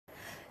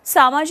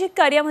सामाजिक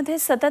कार्यामध्ये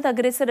सतत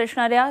अग्रेसर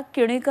असणाऱ्या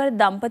किणीकर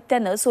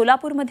दाम्पत्यानं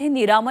सोलापूरमध्ये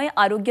निरामय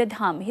आरोग्य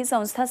धाम ही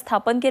संस्था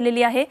स्थापन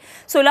केलेली आहे।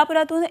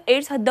 सोलापुरातून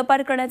एड्स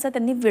हद्दपार करण्याचा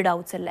त्यांनी विडा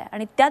उचललाय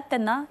आणि त्यात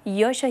त्यांना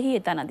यशही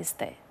येताना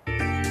दिसतंय।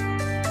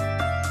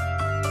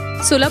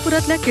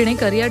 सोलापुरातल्या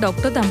किणीकर या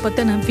डॉक्टर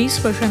दाम्पत्यानं 20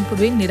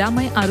 वर्षांपूर्वी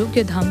निरामय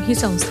आरोग्य धाम ही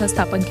संस्था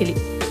स्थापन केली।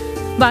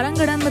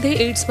 वारांगणांमध्ये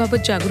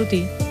एड्सबाबत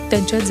जागृती,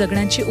 त्यांच्या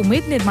जगण्याची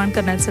उमेद निर्माण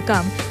करण्याचं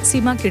काम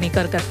सीमा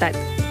किणीकर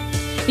करतायत।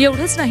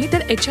 एवढंच नाही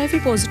तर HIV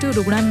पॉझिटिव्ह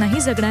रुग्णांनाही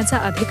जगण्याचा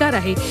अधिकार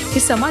आहे हे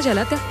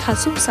समाजाला त्या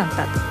ठासून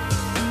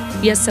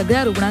सांगतात। या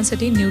सगळ्या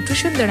रुग्णांसाठी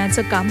न्यूट्रिशन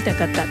देण्याचं काम त्या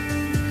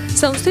करतात।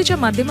 संस्थेच्या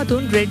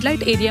माध्यमातून रेड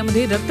लाईट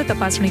एरियामध्ये रक्त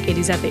तपासणी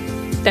केली जाते,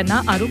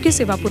 त्यांना आरोग्य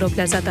सेवा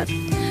पुरवल्या जातात,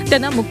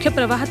 त्यांना मुख्य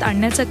प्रवाहात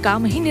आणण्याचं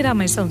कामही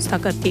निरामय संस्था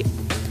करते।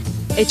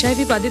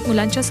 HIV बाधित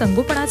मुलांच्या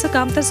संगोपनाचं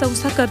काम तर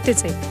संस्था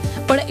करतेच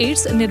आहे, पण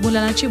एड्स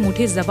निर्मूलनाची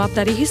मोठी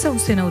जबाबदारी ही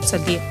संस्थेनं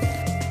उचलली आहे।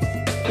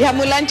 या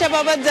मुलांच्या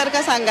बाबत जर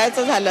का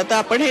सांगायचं झालं तर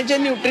आपण हे जे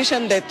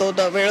न्यूट्रिशन देतो,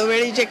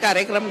 वेळोवेळी जे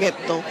कार्यक्रम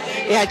घेतो,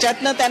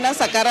 ह्याच्यातनं त्यांना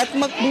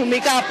सकारात्मक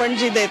भूमिका आपण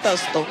जी देत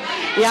असतो,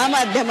 या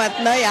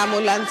माध्यमातनं या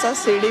मुलांचा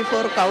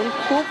CD4 काउंट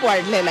खूप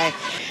वाढलेला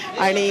आहे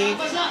आणि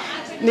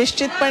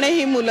निश्चितपणे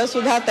ही मुलं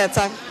सुद्धा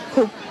त्याचा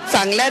खूप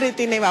चांगल्या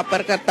रीतीने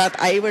वापर करतात।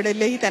 आई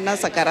वडीलही त्यांना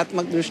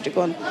सकारात्मक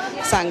दृष्टिकोन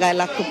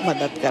सांगायला खूप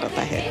मदत करत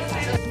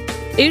आहेत।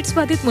 एड्स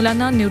बाधित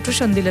मुलांना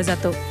न्यूट्रिशन दिलं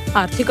जातं।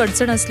 आर्थिक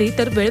अडचण असली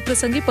तर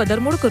वेळप्रसंगी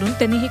पदरमोड करून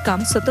त्यांनी हे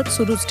काम सतत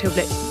सुरूच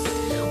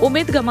ठेवलंय।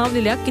 उमेद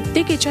गमावलेल्या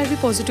कित्येक HIV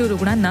पॉझिटिव्ह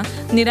रुग्णांना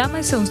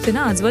निरामय संस्थेनं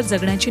आजवर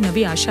जगण्याची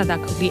नवी आशा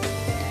दाखवली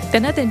आहे,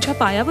 त्यांना त्यांच्या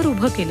पायावर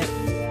उभं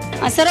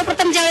केलंय।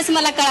 सर्वप्रथम ज्यावेळेस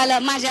मला कळालं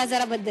माझ्या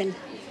आजाराबद्दल,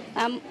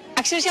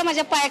 अक्षरशः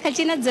माझ्या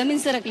पायाखालची ना जमीन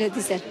सरकली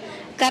होती सर।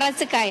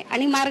 करायचं काय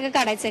आणि मार्ग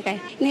काढायचं काय।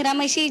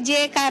 निरामयशी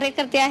जे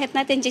कार्यकर्ते आहेत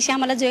ना त्यांच्याशी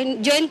आम्हाला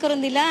जॉईन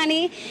करून दिलं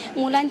आणि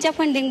मुलांच्या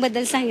फंडिंग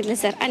बद्दल सांगितलं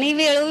सर। आणि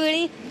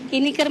वेळोवेळी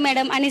किनीकर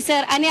मॅडम आणि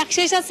सर आणि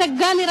अक्षरशः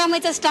सगळा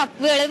निरामयचा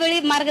स्टाफ वेळोवेळी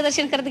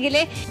मार्गदर्शन करत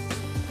गेले।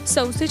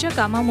 संस्थेच्या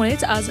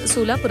कामामुळेच आज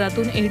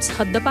सोलापुरातून एड्स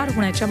हद्दपार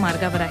होण्याच्या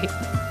मार्गावर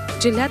आहे।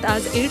 जिल्ह्यात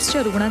आज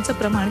एड्सच्या रुग्णांचं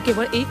प्रमाण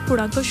केवळ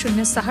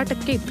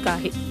 1.06% इतकं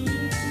आहे।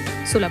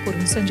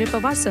 सोलापूरहून Sanjay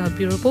पवारसह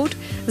bureau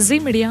report Zee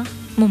media,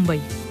 Mumbai.